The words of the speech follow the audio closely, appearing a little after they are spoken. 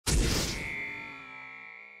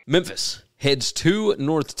Memphis heads to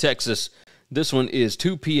North Texas. This one is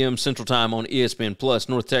 2 p.m. Central Time on ESPN+.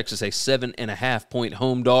 North Texas, a 7.5-point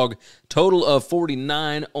home dog. Total of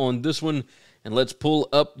 49 on this one. And let's pull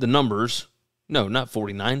up the numbers. No, not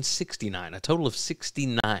 49, 69. A total of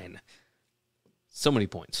 69. So many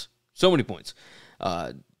points.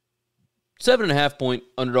 7.5-point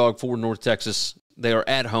underdog for North Texas. They are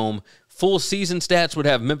at home. Full season stats would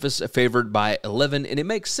have Memphis favored by 11, and it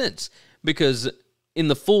makes sense because in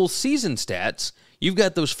the full season stats, you've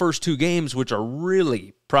got those first two games which are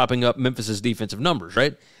really propping up Memphis's defensive numbers,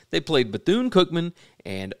 right? They played Bethune-Cookman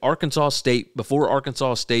and Arkansas State before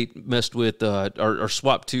Arkansas State messed with or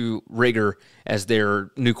swapped to Rager as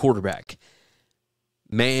their new quarterback.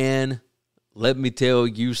 Man, let me tell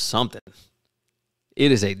you something.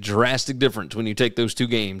 It is a drastic difference when you take those two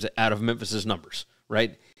games out of Memphis's numbers,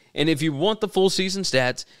 right? And if you want the full season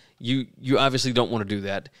stats, you obviously don't want to do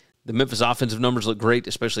that. The Memphis offensive numbers look great,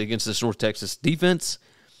 especially against this North Texas defense.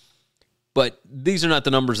 But these are not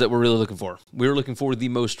the numbers that we're really looking for. We're looking for the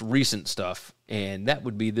most recent stuff, and that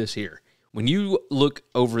would be this here. When you look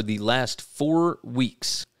over the last 4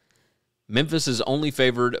 weeks, Memphis is only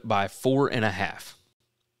favored by 4.5.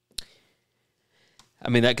 I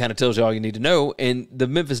mean, that kind of tells you all you need to know. And the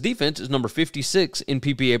Memphis defense is number 56 in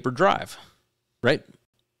PPA per drive, right?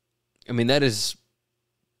 I mean, that is...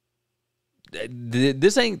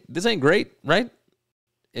 This ain't great, right?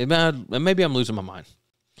 Maybe I'm losing my mind.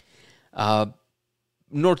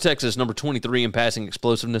 North Texas, number 23 in passing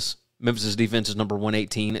explosiveness. Memphis' defense is number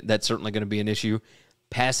 118. That's certainly going to be an issue.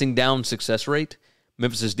 Passing down success rate.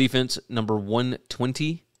 Memphis' defense, number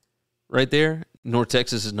 120 right there. North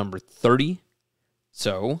Texas is number 30.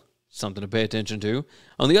 So, something to pay attention to.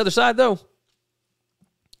 On the other side, though,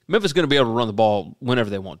 Memphis is going to be able to run the ball whenever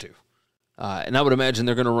they want to. And I would imagine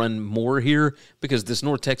they're going to run more here because this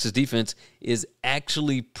North Texas defense is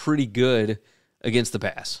actually pretty good against the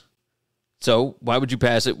pass. So why would you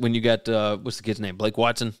pass it when you got, what's the kid's name, Blake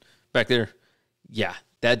Watson back there? Yeah,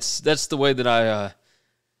 that's the way that I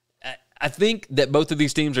think that both of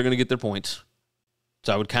these teams are going to get their points.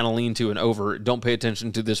 So I would kind of lean to an over. Don't pay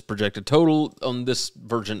attention to this projected total on this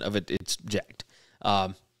version of it. It's jacked.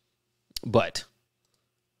 But... what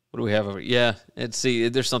do we have over? Yeah, let's see.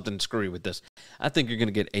 There's something screwy with this. I think you're going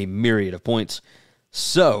to get a myriad of points.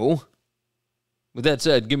 So, with that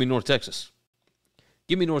said, give me North Texas.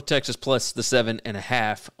 Give me North Texas plus the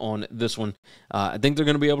 7.5 on this one. I think they're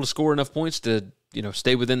going to be able to score enough points to,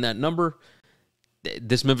 stay within that number.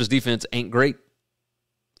 This Memphis defense ain't great,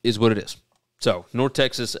 is what it is. So, North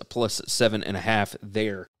Texas plus 7.5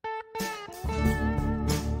 there.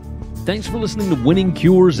 Thanks for listening to Winning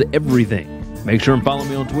Cures Everything. Make sure and follow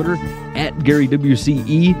me on Twitter at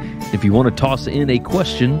GaryWCE. If you want to toss in a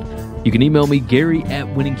question, you can email me,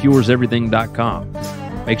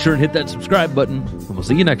 Gary@winningcureseverything.com. Make sure and hit that subscribe button, and we'll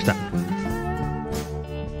see you next time.